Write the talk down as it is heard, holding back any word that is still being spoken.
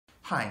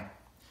Hi,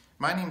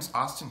 my name's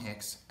Austin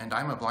Hicks, and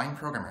I'm a blind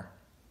programmer.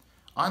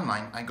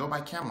 Online, I go by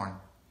Cameron.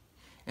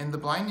 In the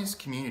blindness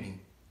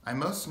community, I'm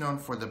most known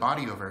for the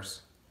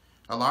Audioverse,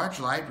 a large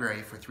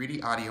library for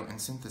 3D audio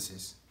and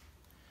synthesis.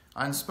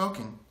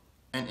 Unspoken,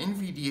 an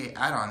NVDA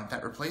add-on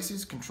that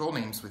replaces control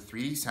names with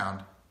 3D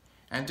sound,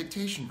 and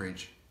Dictation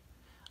Bridge.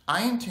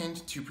 I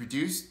intend to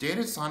produce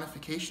data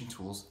sonification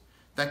tools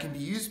that can be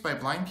used by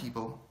blind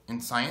people in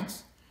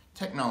science,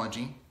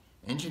 technology,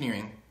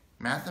 engineering,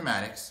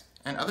 mathematics,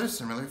 and other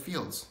similar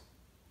fields.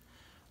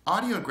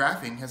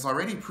 Audiographing has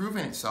already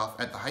proven itself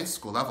at the high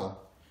school level,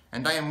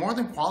 and I am more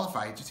than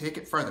qualified to take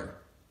it further.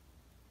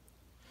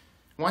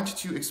 Want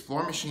to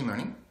explore machine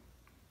learning?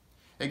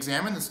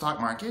 Examine the stock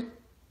market?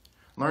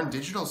 Learn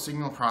digital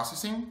signal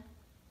processing?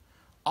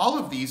 All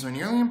of these are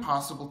nearly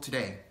impossible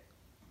today.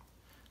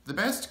 The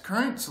best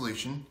current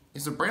solution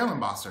is a braille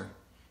embosser,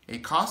 a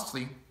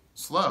costly,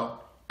 slow,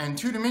 and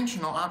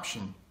two-dimensional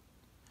option.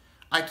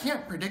 I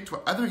can't predict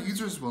what other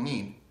users will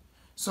need,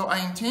 so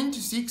I intend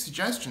to seek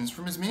suggestions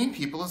from as many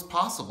people as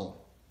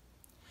possible.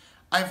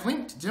 I've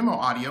linked demo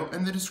audio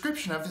in the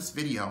description of this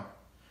video.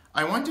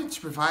 I wanted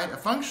to provide a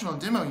functional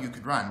demo you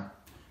could run,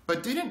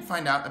 but didn't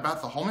find out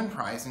about the Holman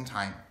Prize in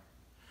time.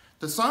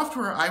 The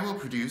software I will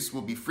produce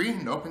will be free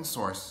and open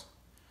source.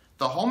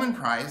 The Holman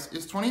Prize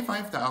is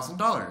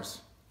 $25,000.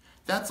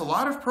 That's a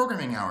lot of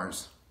programming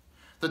hours.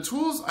 The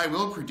tools I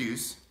will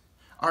produce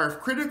are of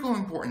critical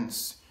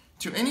importance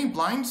to any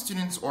blind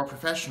students or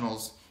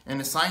professionals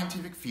in a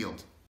scientific field.